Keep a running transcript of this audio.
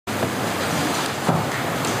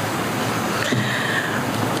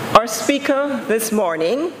Our speaker this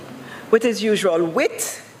morning, with his usual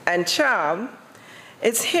wit and charm,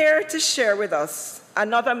 is here to share with us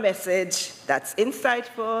another message that's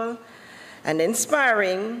insightful and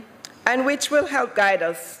inspiring, and which will help guide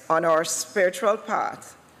us on our spiritual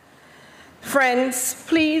path. Friends,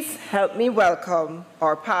 please help me welcome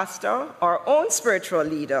our pastor, our own spiritual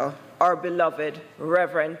leader, our beloved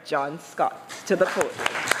Reverend John Scott, to the podium.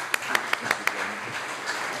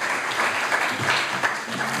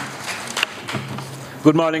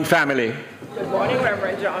 Good morning, family. Good morning,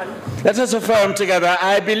 Reverend John. Let us affirm together,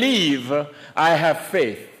 I believe, I have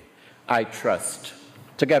faith, I trust.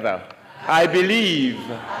 Together, I believe,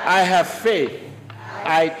 I have faith,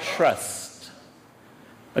 I trust.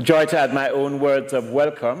 A joy to add my own words of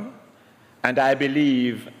welcome, and I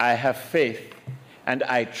believe, I have faith, and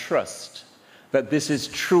I trust that this is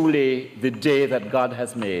truly the day that God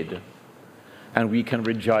has made, and we can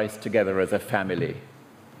rejoice together as a family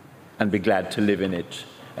and be glad to live in it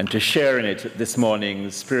and to share in it this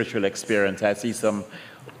morning's spiritual experience. I see some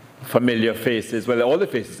familiar faces. Well, all the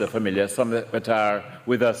faces are familiar. Some that are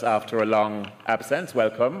with us after a long absence,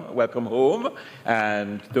 welcome. Welcome home.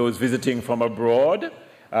 And those visiting from abroad,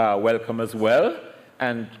 welcome as well.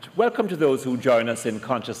 And welcome to those who join us in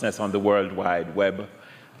consciousness on the World Wide Web.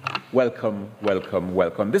 Welcome, welcome,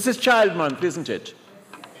 welcome. This is Child Month, isn't it?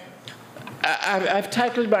 I've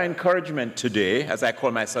titled my encouragement today, as I call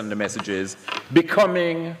my Sunday messages,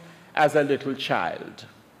 Becoming as a Little Child.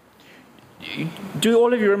 Do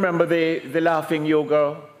all of you remember the laughing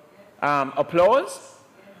yoga applause?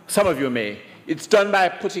 Some of you may. It's done by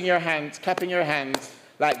putting your hands, clapping your hands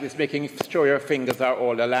like this, making sure your fingers are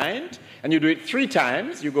all aligned. And you do it 3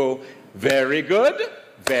 times. You go, very good,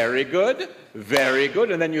 very good, very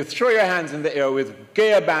good. And then you throw your hands in the air with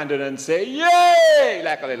gay abandon and say, yay,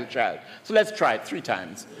 like a little child. So let's try it 3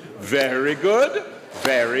 times. Very good,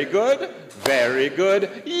 very good, very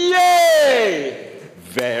good, yay!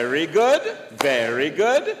 Very good, very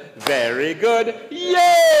good, very good,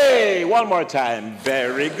 yay! One more time.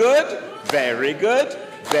 Very good, very good,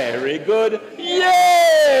 very good,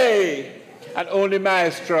 yay! And only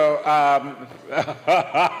Maestro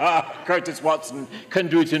Curtis Watson can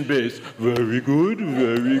do it in bass. Very good,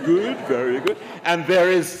 very good, very good. And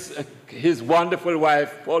there is his wonderful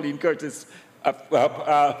wife, Pauline Curtis,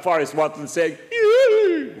 Forrest Watson, saying,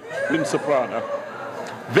 yay, in soprano.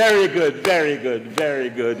 Very good, very good, very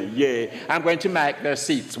good, yay. I'm going to mark their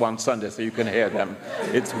seats one Sunday so you can hear them.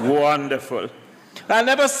 It's wonderful. I'll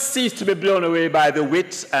never cease to be blown away by the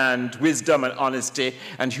wit and wisdom and honesty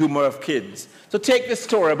and humor of kids. So take this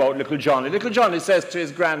story about little Johnny. Little Johnny says to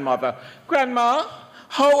his grandmother, Grandma,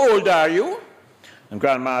 how old are you? And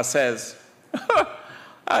Grandma says,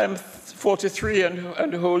 I'm 43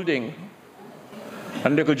 and holding.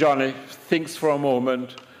 And little Johnny thinks for a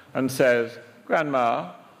moment and says,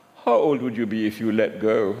 Grandma, how old would you be if you let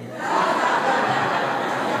go?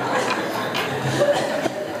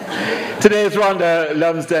 Today is Rhonda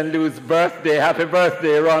Lumsden Lou's birthday. Happy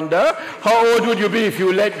birthday, Rhonda. How old would you be if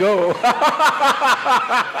you let go?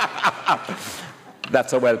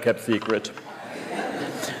 That's a well-kept secret.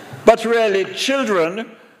 But really,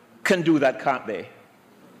 children can do that, can't they?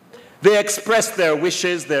 They express their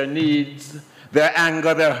wishes, their needs, their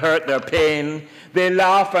anger, their hurt, their pain. They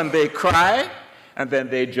laugh and they cry, and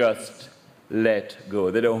then they just let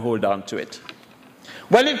go. They don't hold on to it.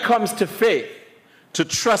 When it comes to faith, to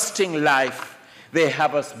trusting life, they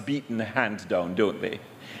have us beaten hands down, don't they?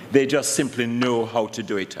 They just simply know how to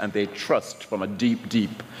do it, and they trust from a deep,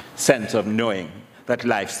 deep sense of knowing that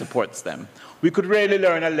life supports them. We could really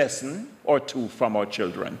learn a lesson or two from our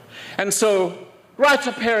children. And so, right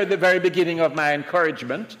up here at the very beginning of my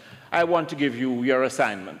encouragement, I want to give you your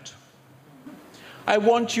assignment. I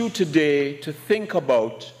want you today to think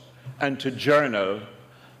about and to journal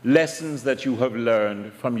lessons that you have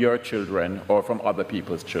learned from your children or from other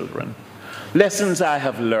people's children. Lessons I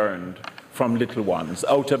have learned from little ones,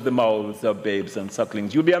 out of the mouths of babes and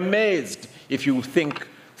sucklings. You'll be amazed if you think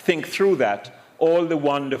through that, all the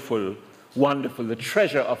wonderful, the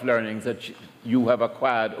treasure of learnings that you have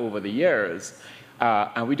acquired over the years.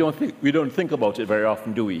 And we don't think about it very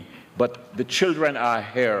often, do we? But the children are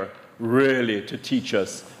here really to teach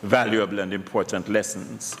us valuable and important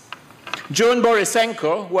lessons. Joan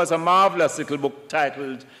Borisenko, who has a marvelous little book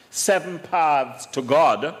titled 7 Paths to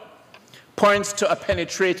God, points to a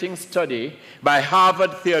penetrating study by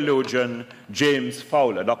Harvard theologian James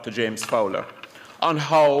Fowler, Dr. James Fowler, on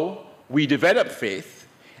how we develop faith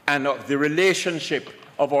and of the relationship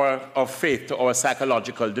of faith to our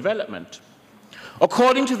psychological development.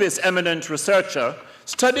 According to this eminent researcher,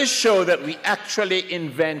 studies show that we actually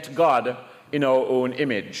invent God in our own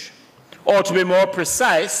image. Or to be more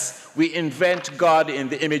precise, we invent God in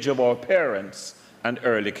the image of our parents and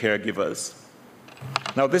early caregivers.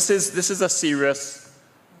 Now, this is a serious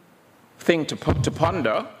thing to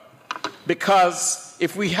ponder, because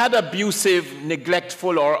if we had abusive,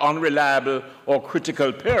 neglectful, or unreliable or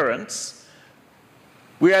critical parents,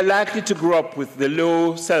 we are likely to grow up with the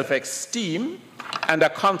low self-esteem and a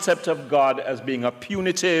concept of God as being a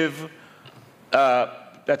punitive,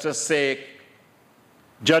 let us say,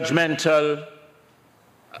 judgmental,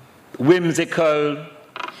 whimsical,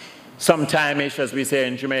 sometime-ish, as we say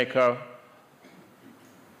in Jamaica,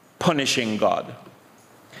 punishing God.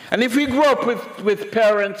 And if we grew up with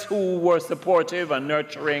parents who were supportive and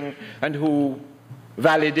nurturing and who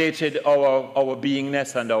validated our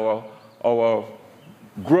beingness and our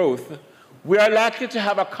growth, we are likely to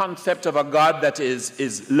have a concept of a God that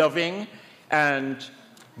is loving and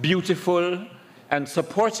beautiful and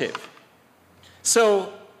supportive.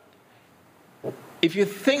 So, if you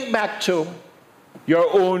think back to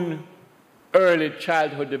your own early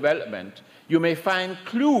childhood development, you may find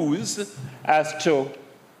clues as to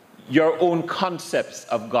your own concepts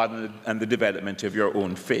of God and the development of your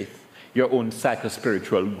own faith, your own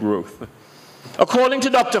psychospiritual growth. According to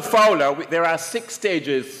Dr. Fowler, there are 6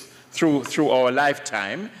 stages through our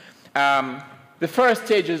lifetime. The first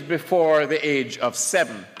stage is before the age of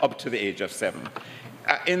 7, up to the age of 7.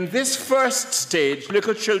 In this first stage,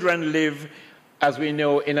 little children live, as we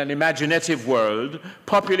know, in an imaginative world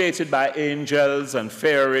populated by angels and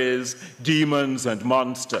fairies, demons and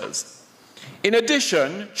monsters. In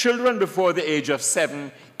addition, children before the age of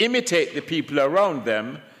 7 imitate the people around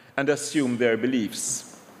them and assume their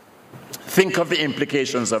beliefs. Think of the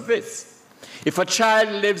implications of this. If a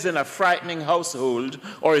child lives in a frightening household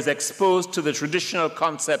or is exposed to the traditional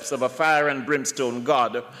concepts of a fire and brimstone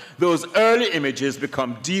God, those early images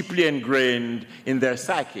become deeply ingrained in their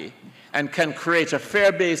psyche and can create a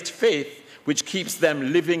fear-based faith which keeps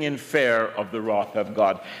them living in fear of the wrath of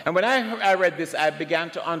God. And when I read this, I began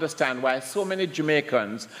to understand why so many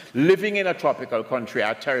Jamaicans living in a tropical country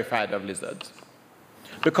are terrified of lizards.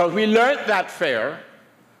 Because we learned that fear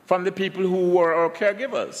from the people who were our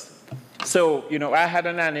caregivers. So, I had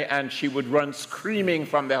a nanny and she would run screaming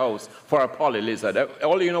from the house for a poly lizard.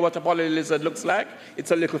 All you know what a poly lizard looks like?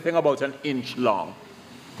 It's a little thing about an inch long,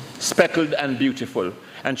 speckled and beautiful.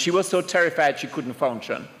 And she was so terrified she couldn't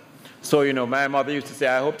function. So, my mother used to say,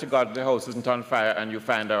 I hope to God the house isn't on fire and you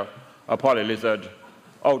find a poly lizard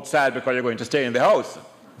outside because you're going to stay in the house.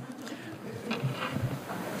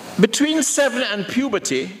 Between 7 and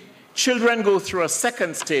puberty, children go through a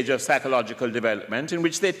second stage of psychological development in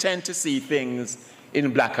which they tend to see things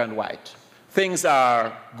in black and white. Things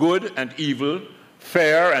are good and evil,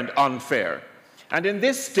 fair and unfair. And in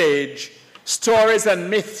this stage, stories and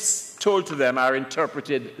myths told to them are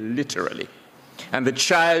interpreted literally. And the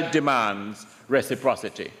child demands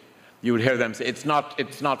reciprocity. You would hear them say, it's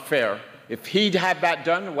not fair. If he'd had that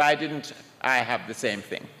done, why didn't I have the same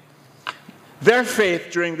thing? Their faith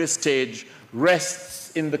during this stage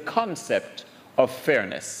rests in the concept of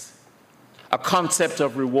fairness, a concept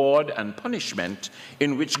of reward and punishment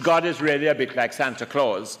in which God is really a bit like Santa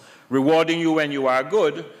Claus, rewarding you when you are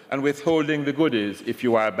good and withholding the goodies if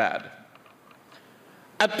you are bad.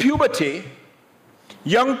 At puberty,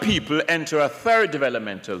 young people enter a third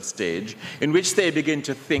developmental stage in which they begin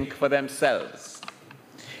to think for themselves.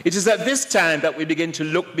 It is at this time that we begin to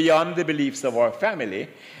look beyond the beliefs of our family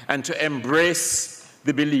and to embrace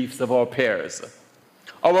the beliefs of our peers.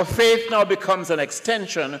 Our faith now becomes an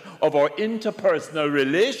extension of our interpersonal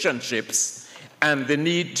relationships and the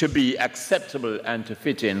need to be acceptable and to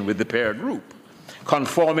fit in with the peer group,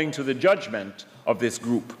 conforming to the judgment of this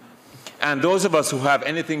group. And those of us who have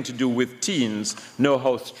anything to do with teens know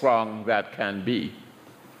how strong that can be.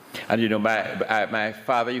 And my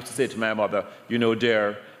father used to say to my mother,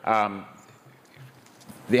 dear,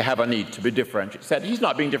 they have a need to be different. He said, he's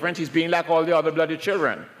not being different, he's being like all the other bloody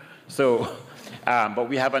children. So, but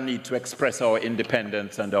we have a need to express our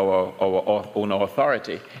independence and our own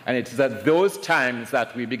authority. And it's at those times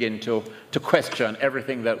that we begin to question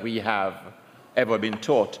everything that we have ever been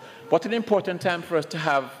taught. What an important time for us to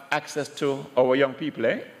have access to our young people,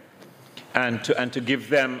 and to give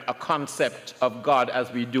them a concept of God as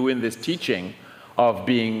we do in this teaching of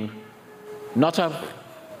being not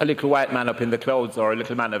a little white man up in the clouds or a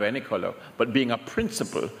little man of any color, but being a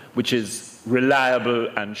principle which is reliable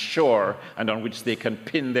and sure and on which they can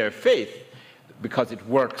pin their faith because it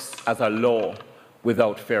works as a law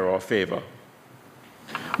without fear or favor.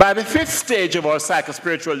 By the 5th stage of our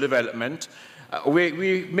psychospiritual development,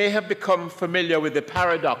 we may have become familiar with the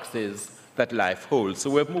paradoxes that life holds. So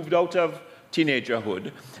we've moved out of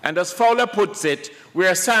teenagerhood. And as Fowler puts it, we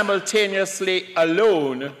are simultaneously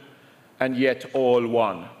alone and yet all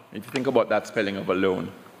one. If you think about that spelling of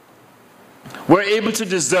alone. We're able to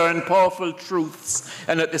discern powerful truths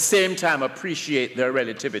and at the same time appreciate their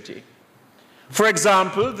relativity. For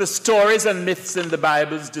example, the stories and myths in the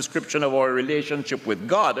Bible's description of our relationship with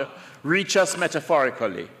God reach us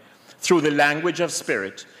metaphorically through the language of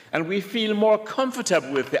spirit, and we feel more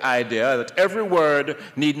comfortable with the idea that every word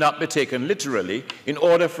need not be taken literally in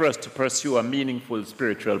order for us to pursue a meaningful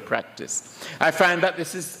spiritual practice. I find that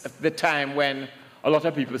this is the time when a lot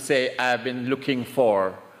of people say, I've been looking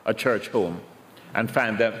for a church home, and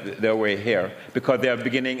find their way here, because they are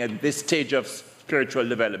beginning at this stage of spiritual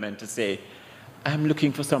development to say, I'm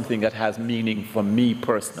looking for something that has meaning for me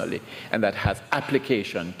personally, and that has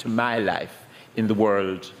application to my life in the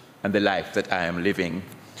world and the life that I am living.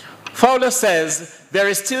 Fowler says there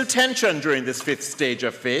is still tension during this fifth stage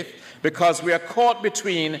of faith because we are caught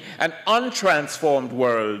between an untransformed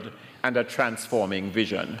world and a transforming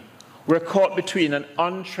vision. We're caught between an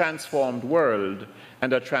untransformed world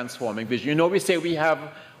and a transforming vision. You know, we say we have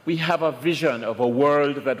a vision of a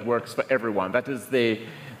world that works for everyone. That is the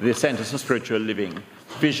Center for Spiritual Living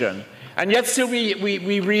vision. And yet still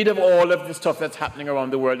we read of all of the stuff that's happening around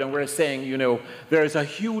the world, and we're saying, you know, there is a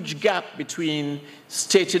huge gap between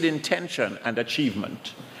stated intention and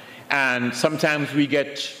achievement. And sometimes we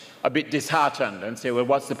get a bit disheartened and say, well,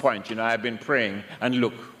 what's the point? You know, I've been praying, and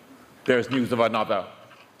look, there's news of another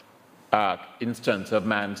instance of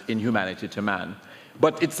man's inhumanity to man.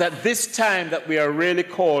 But it's at this time that we are really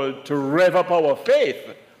called to rev up our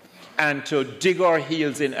faith and to dig our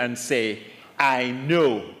heels in and say, I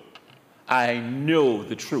know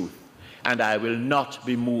the truth, and I will not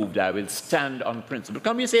be moved. I will stand on principle.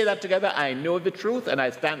 Can we say that together? I know the truth, and I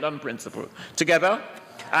stand on principle. Together?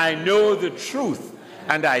 I know the truth,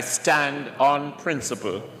 and I stand on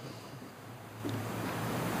principle.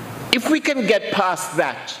 If we can get past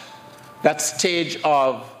that stage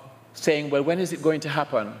of saying, well, when is it going to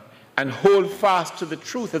happen? And hold fast to the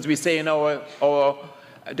truth, as we say in our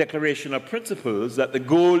declaration of principles, that the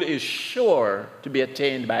goal is sure to be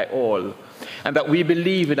attained by all, and that we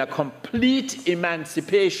believe in a complete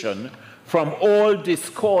emancipation from all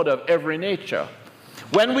discord of every nature.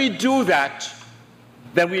 When we do that,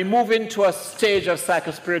 then we move into a stage of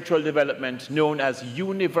psychospiritual development known as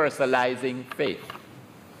universalizing faith.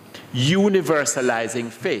 Universalizing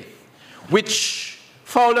faith, which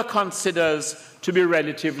Fowler considers to be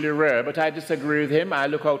relatively rare, but I disagree with him. I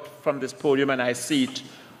look out from this podium and I see it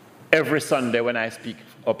every Sunday when I speak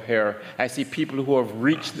up here. I see people who have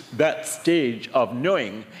reached that stage of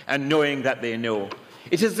knowing and knowing that they know.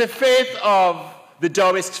 It is the faith of the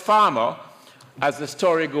Taoist farmer, as the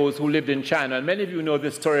story goes, who lived in China. And many of you know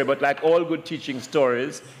this story, but like all good teaching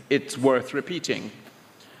stories, it's worth repeating.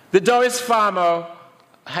 The Taoist farmer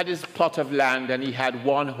had his plot of land and he had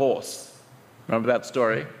one horse. Remember that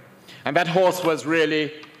story? And that horse was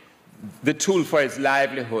really the tool for his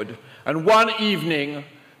livelihood. And one evening,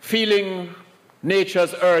 feeling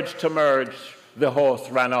nature's urge to merge, the horse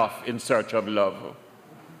ran off in search of love.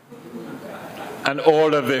 And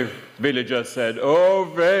all of the villagers said, oh,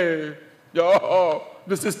 Vey, oh,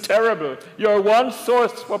 this is terrible. Your one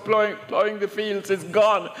source for plowing the fields is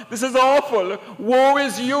gone. This is awful. Woe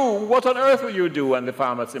is you. What on earth will you do? And the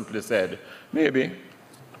farmer simply said, maybe.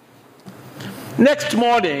 Next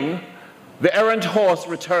morning, the errant horse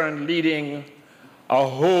returned leading a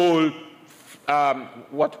whole,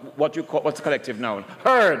 what's the collective noun?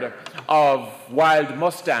 Herd of wild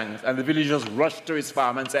mustangs. And the villagers rushed to his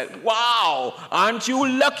farm and said, wow, aren't you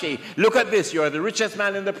lucky? Look at this, you're the richest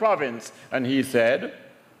man in the province. And he said,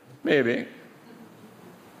 maybe.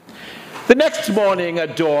 The next morning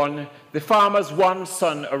at dawn, the farmer's one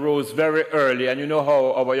son arose very early, and you know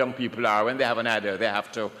how our young people are. When they have an idea, they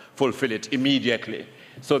have to fulfill it immediately.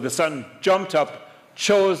 So the son jumped up,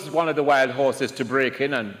 chose one of the wild horses to break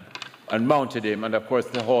in, and mounted him. And of course,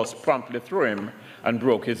 the horse promptly threw him and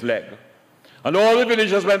broke his leg. And all the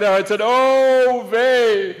villagers went there and said, oh,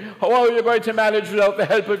 Vey, how are you going to manage without the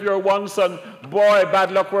help of your one son? Boy,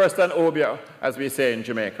 bad luck worse than Obia, as we say in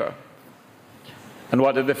Jamaica. And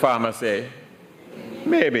what did the farmer say?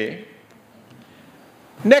 Maybe.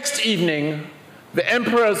 Next evening, the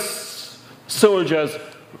emperor's soldiers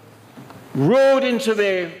rode into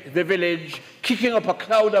the village, kicking up a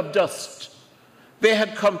cloud of dust. They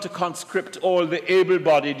had come to conscript all the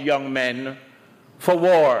able-bodied young men for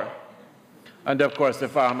war. And of course, the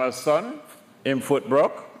farmer's son, in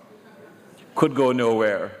Footbrook, could go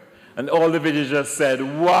nowhere. And all the villagers said,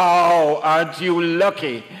 wow, aren't you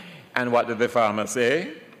lucky? And what did the farmer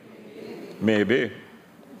say? Maybe.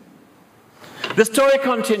 The story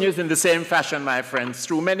continues in the same fashion, my friends,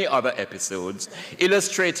 through many other episodes,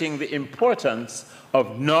 illustrating the importance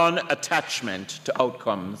of non-attachment to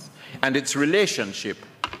outcomes and its relationship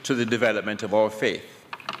to the development of our faith.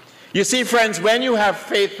 You see, friends, when you have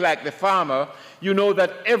faith like the farmer, you know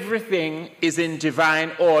that everything is in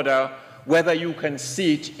divine order, whether you can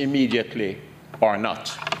see it immediately or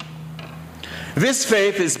not. This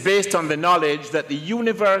faith is based on the knowledge that the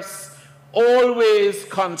universe always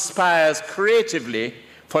conspires creatively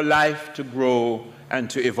for life to grow and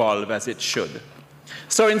to evolve as it should.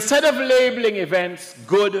 So instead of labeling events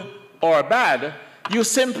good or bad, you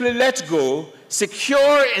simply let go,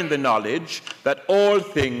 secure in the knowledge that all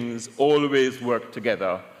things always work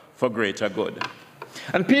together for greater good.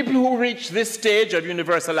 And people who reach this stage of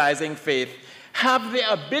universalizing faith have the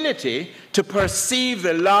ability to perceive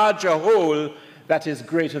the larger whole that is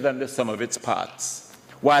greater than the sum of its parts,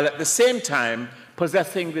 while at the same time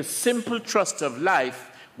possessing the simple trust of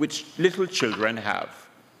life which little children have.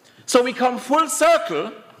 So we come full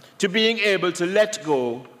circle to being able to let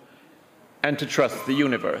go and to trust the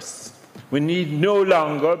universe. We need no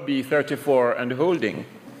longer be 34 and holding.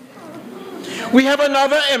 We have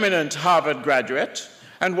another eminent Harvard graduate,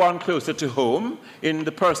 and one closer to home, in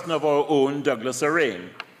the person of our own Douglas Orain.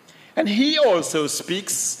 And he also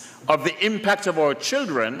speaks of the impact of our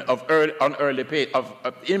children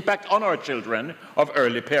impact on our children of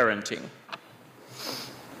early parenting.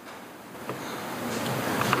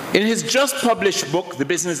 In his just published book, The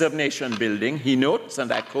Business of Nation Building, he notes,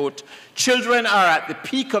 and I quote, "Children are at the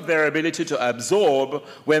peak of their ability to absorb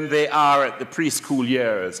when they are at the preschool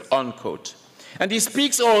years," unquote. And he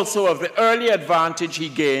speaks also of the early advantage he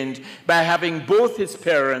gained by having both his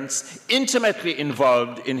parents intimately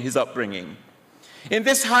involved in his upbringing. In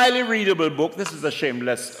this highly readable book, this is a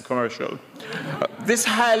shameless commercial, this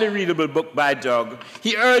highly readable book by Doug,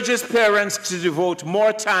 he urges parents to devote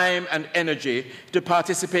more time and energy to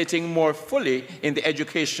participating more fully in the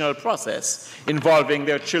educational process involving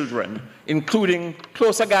their children, including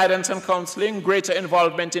closer guidance and counseling, greater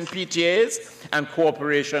involvement in PTAs, and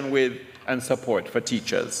cooperation with and support for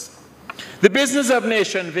teachers. The Business of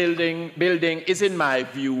Nation Building is, in my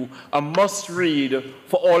view, a must-read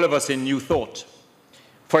for all of us in New Thought,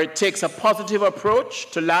 for it takes a positive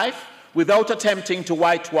approach to life without attempting to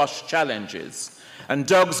whitewash challenges. And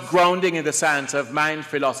Doug's grounding in the science of mind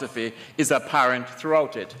philosophy is apparent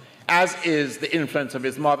throughout it, as is the influence of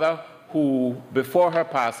his mother, who, before her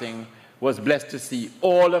passing, was blessed to see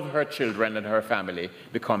all of her children and her family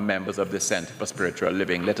become members of the Center for Spiritual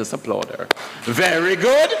Living. Let us applaud her. Very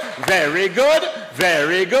good, very good,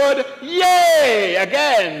 very good. Yay!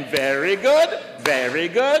 Again, very good, very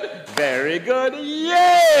good, very good.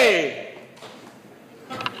 Yay!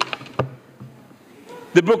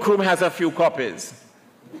 The book room has a few copies,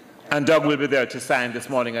 and Doug will be there to sign this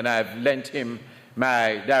morning, and I've lent him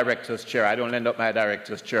my director's chair. I don't lend up my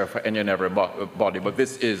director's chair for any and everybody, but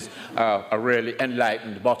this is a really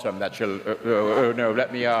enlightened bottom that shall, no,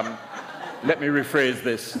 let me rephrase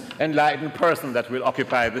this, enlightened person that will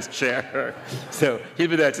occupy this chair. So he'll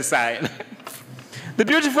be there to sign. The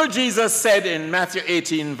beautiful Jesus said in Matthew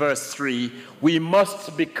 18, verse 3, "We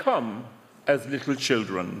must become as little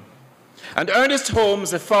children." And Ernest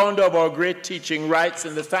Holmes, the founder of our great teaching, writes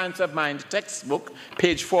in the Science of Mind textbook,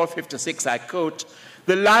 page 456, I quote,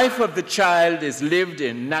 "The life of the child is lived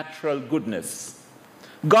in natural goodness.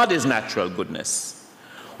 God is natural goodness.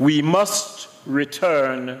 We must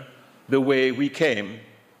return the way we came.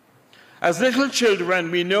 As little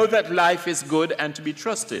children, we know that life is good and to be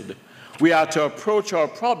trusted. We are to approach our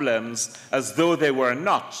problems as though they were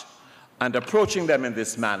not, and approaching them in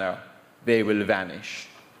this manner, they will vanish."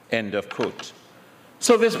 End of quote.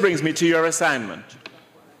 So this brings me to your assignment.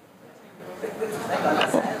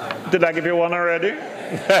 Oh, did I give you one already?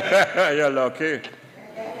 You're lucky.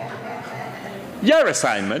 Your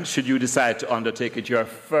assignment, should you decide to undertake it, your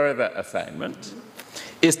further assignment,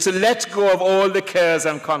 is to let go of all the cares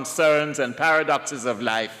and concerns and paradoxes of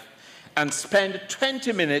life and spend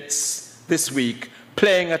 20 minutes this week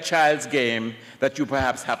playing a child's game that you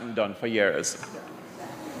perhaps haven't done for years.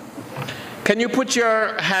 Can you put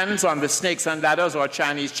your hands on the snakes and ladders or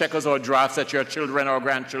Chinese checkers or drafts that your children or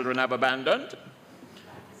grandchildren have abandoned?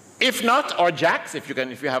 If not, or jacks, if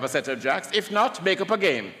you have a set of jacks. If not, make up a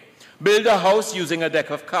game. Build a house using a deck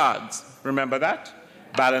of cards. Remember that?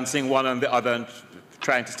 Balancing one on the other and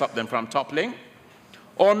trying to stop them from toppling.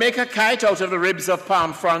 Or make a kite out of the ribs of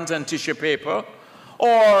palm fronds and tissue paper.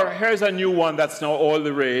 Or here's a new one that's now all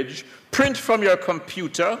the rage. Print from your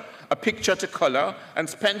computer a picture to color and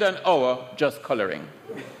spend an hour just coloring.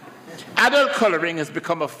 Adult coloring has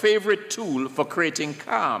become a favorite tool for creating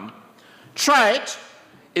calm. Try it.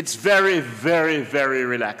 It's very, very, very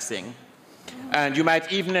relaxing. And you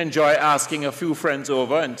might even enjoy asking a few friends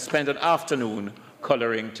over and spend an afternoon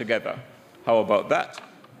coloring together. How about that?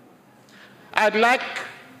 I'd like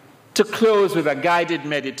to close with a guided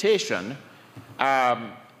meditation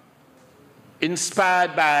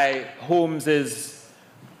inspired by Holmes's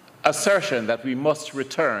assertion that we must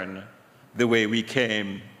return the way we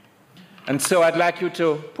came. And so I'd like you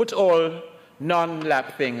to put all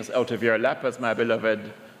non-lap things out of your lap, as my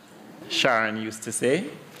beloved Sharon used to say.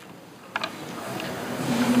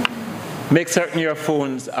 Make certain your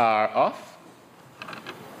phones are off.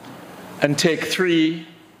 And take 3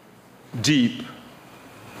 deep,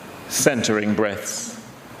 centering breaths.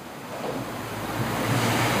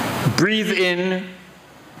 Breathe in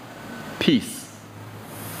peace.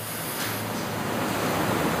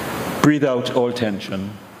 Breathe out all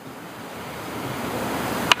tension.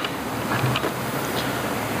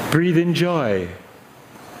 Breathe in joy.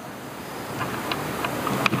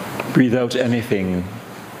 Breathe out anything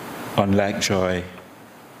unlike joy.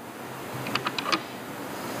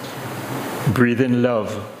 Breathe in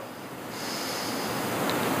love.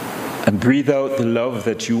 And breathe out the love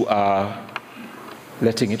that you are,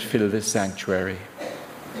 letting it fill this sanctuary.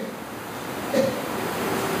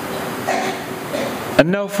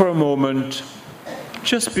 And now for a moment,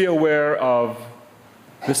 just be aware of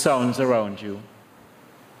the sounds around you.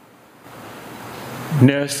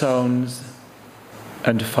 Near sounds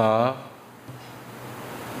and far,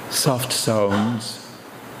 soft sounds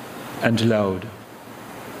and loud.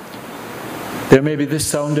 There may be the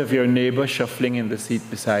sound of your neighbor shuffling in the seat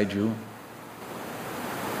beside you,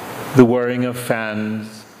 the whirring of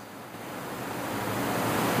fans,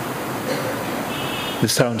 the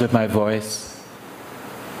sound of my voice,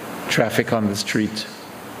 traffic on the street.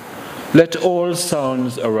 Let all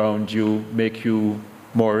sounds around you make you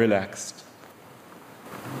more relaxed.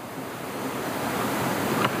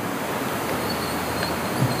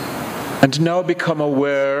 And now become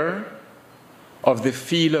aware of the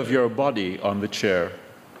feel of your body on the chair.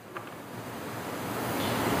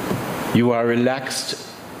 You are relaxed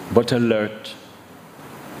but alert.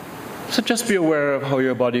 So just be aware of how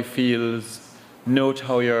your body feels. Note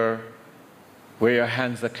how where your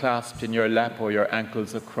hands are clasped in your lap, or your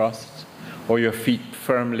ankles are crossed, or your feet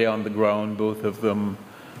firmly on the ground, both of them,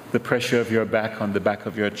 the pressure of your back on the back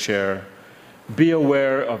of your chair. Be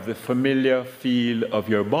aware of the familiar feel of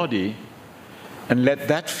your body, and let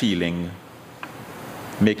that feeling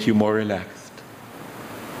make you more relaxed.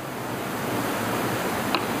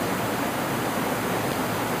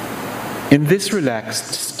 In this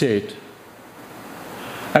relaxed state,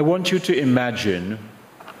 I want you to imagine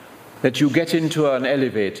that you get into an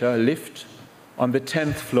elevator, a lift, on the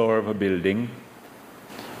 10th floor of a building,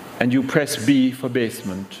 and you press B for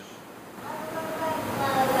basement.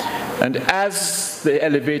 And as the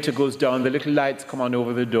elevator goes down, the little lights come on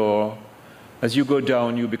over the door. As you go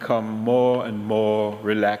down, you become more and more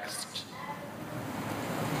relaxed.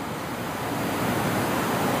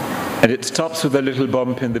 And it stops with a little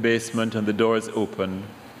bump in the basement, and the doors open.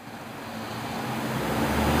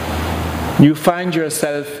 You find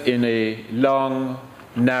yourself in a long,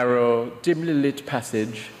 narrow, dimly lit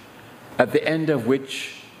passage, at the end of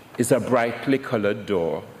which is a brightly colored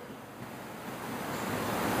door.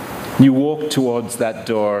 You walk towards that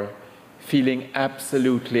door, feeling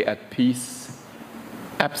absolutely at peace,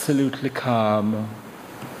 absolutely calm,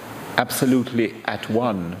 absolutely at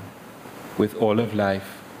one with all of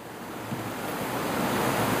life.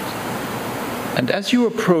 And as you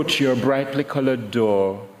approach your brightly colored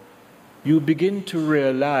door, you begin to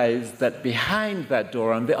realize that behind that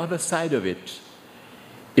door, on the other side of it,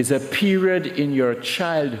 is a period in your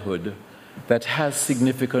childhood that has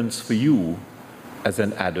significance for you as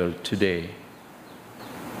an adult today.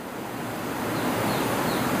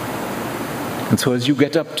 And so as you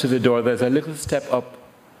get up to the door, there's a little step up,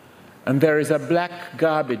 and there is a black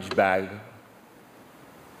garbage bag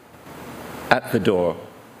at the door.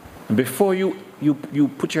 And before you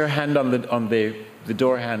put your hand on the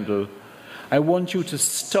door handle, I want you to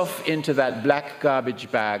stuff into that black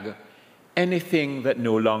garbage bag anything that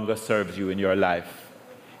no longer serves you in your life.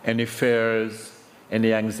 Any fears,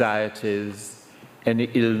 any anxieties, any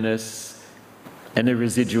illness, any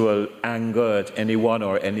residual anger at anyone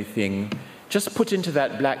or anything. Just put into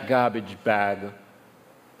that black garbage bag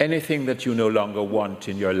anything that you no longer want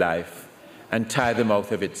in your life, and tie the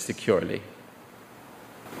mouth of it securely.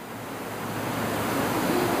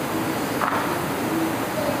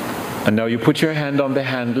 And now you put your hand on the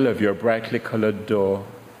handle of your brightly colored door,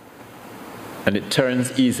 and it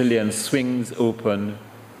turns easily and swings open.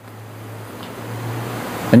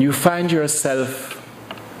 And you find yourself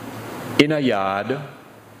in a yard,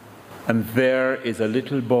 and there is a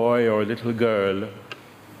little boy or a little girl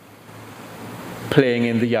playing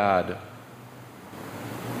in the yard.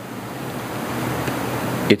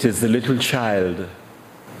 It is the little child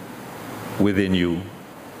within you.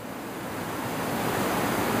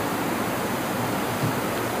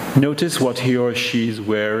 Notice what he or she is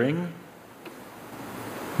wearing.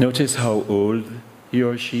 Notice how old he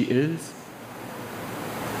or she is.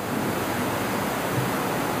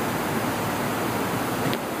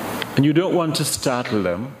 And you don't want to startle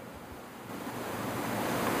them.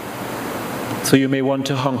 So you may want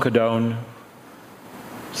to hunker down,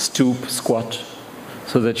 stoop, squat,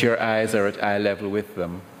 so that your eyes are at eye level with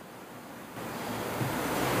them.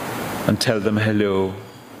 And tell them hello.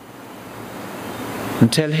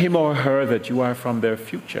 And tell him or her that you are from their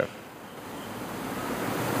future.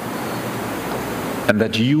 And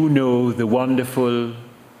that you know the wonderful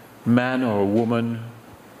man or woman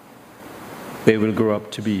they will grow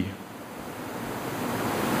up to be.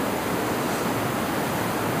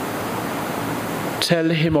 Tell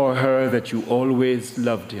him or her that you always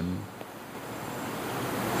loved him.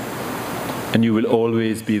 And you will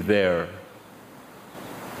always be there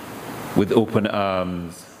with open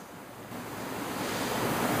arms.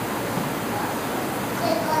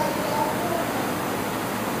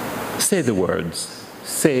 Say the words.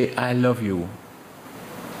 Say, I love you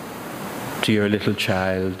to your little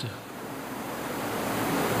child.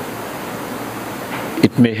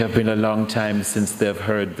 It may have been a long time since they've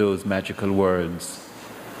heard those magical words.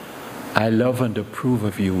 I love and approve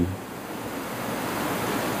of you.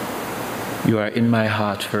 You are in my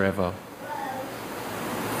heart forever.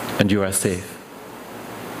 And you are safe.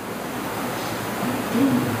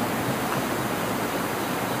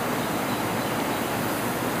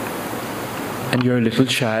 And your little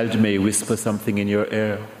child may whisper something in your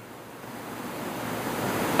ear,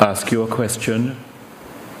 ask you a question,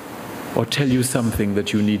 or tell you something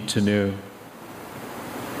that you need to know.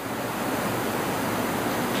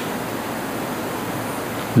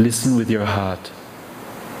 Listen with your heart.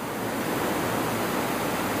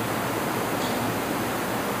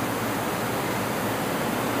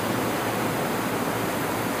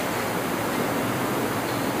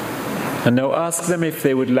 And now ask them if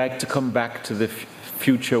they would like to come back to the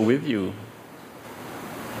future with you.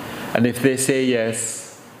 And if they say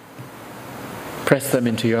yes, press them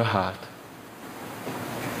into your heart.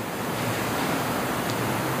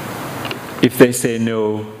 If they say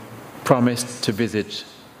no, promise to visit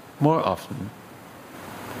more often.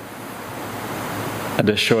 And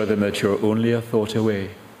assure them that you're only a thought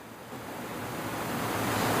away.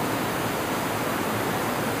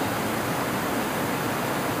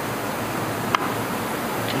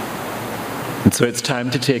 And so it's time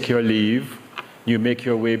to take your leave. You make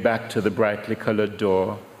your way back to the brightly colored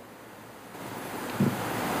door.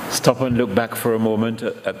 Stop and look back for a moment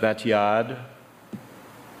at that yard,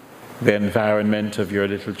 the environment of your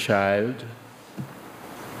little child.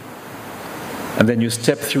 And then you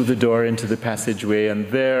step through the door into the passageway, and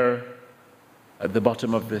there, at the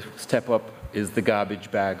bottom of the step up, is the garbage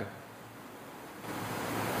bag.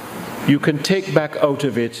 You can take back out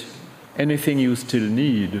of it anything you still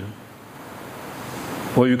need,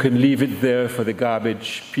 or you can leave it there for the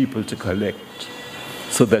garbage people to collect,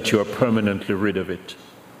 so that you are permanently rid of it.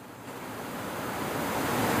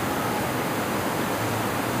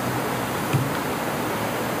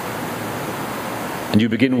 And you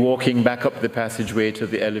begin walking back up the passageway to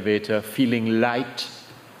the elevator, feeling light,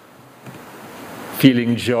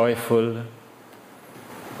 feeling joyful,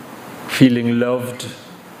 feeling loved,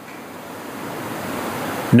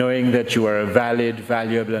 knowing that you are a valid,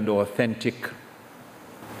 valuable, and authentic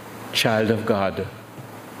child of God.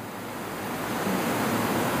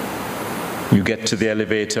 You get to the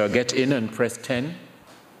elevator, get in and press 10.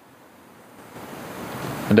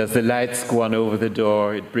 And as the lights go on over the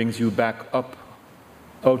door, it brings you back up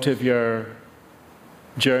out of your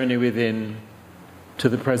journey within to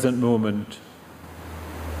the present moment.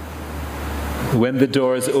 When the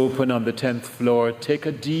doors open on the 10th floor, take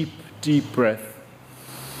a deep, deep breath.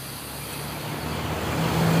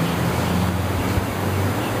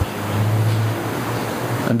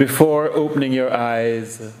 And before opening your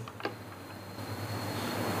eyes,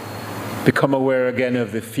 become aware again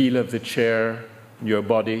of the feel of the chair in your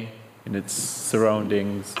body, in its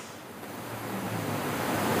surroundings.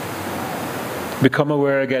 Become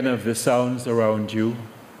aware again of the sounds around you,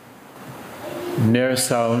 near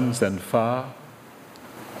sounds and far,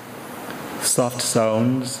 soft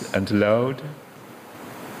sounds and loud.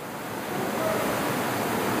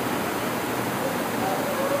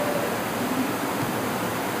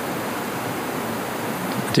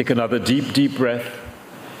 Take another deep, deep breath.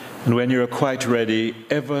 And when you're quite ready,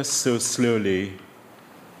 ever so slowly,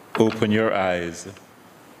 open your eyes.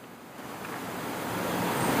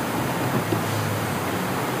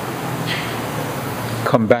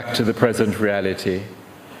 Come back to the present reality,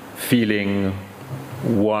 feeling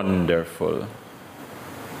wonderful.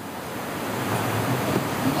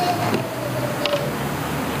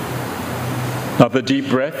 Another deep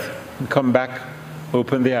breath, and come back,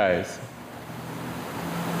 open the eyes.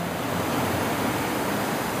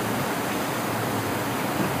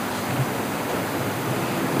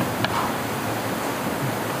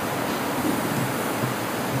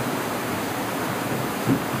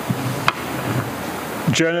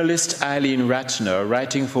 Journalist Eileen Ratner,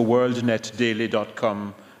 writing for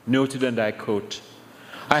WorldNetDaily.com, noted, and I quote,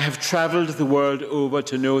 "I have traveled the world over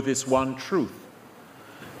to know this one truth.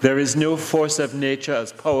 There is no force of nature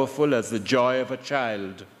as powerful as the joy of a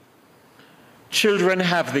child. Children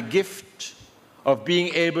have the gift of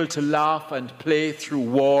being able to laugh and play through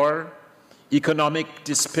war, economic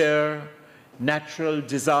despair, natural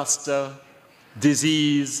disaster,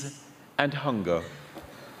 disease, and hunger.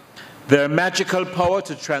 Their magical power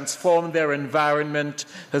to transform their environment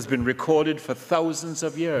has been recorded for thousands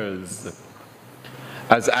of years.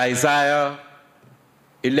 As Isaiah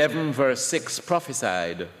 11 verse 6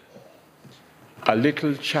 prophesied, a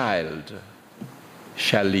little child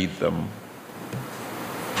shall lead them."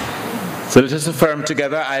 So let us affirm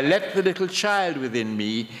together, I let the little child within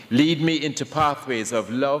me lead me into pathways of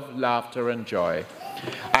love, laughter, and joy.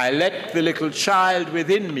 I let the little child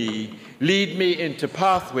within me lead me into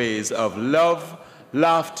pathways of love,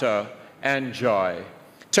 laughter, and joy.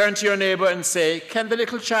 Turn to your neighbor and say, can the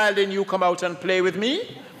little child in you come out and play with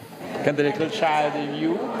me? Can the little child in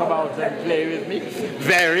you come out and play with me?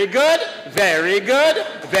 Very good, very good,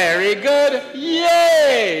 very good,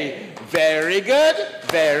 yay! Very good,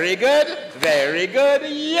 very good, very good,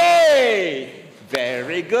 yay!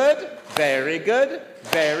 Very good, very good,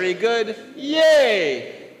 very good,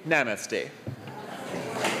 yay! Namaste.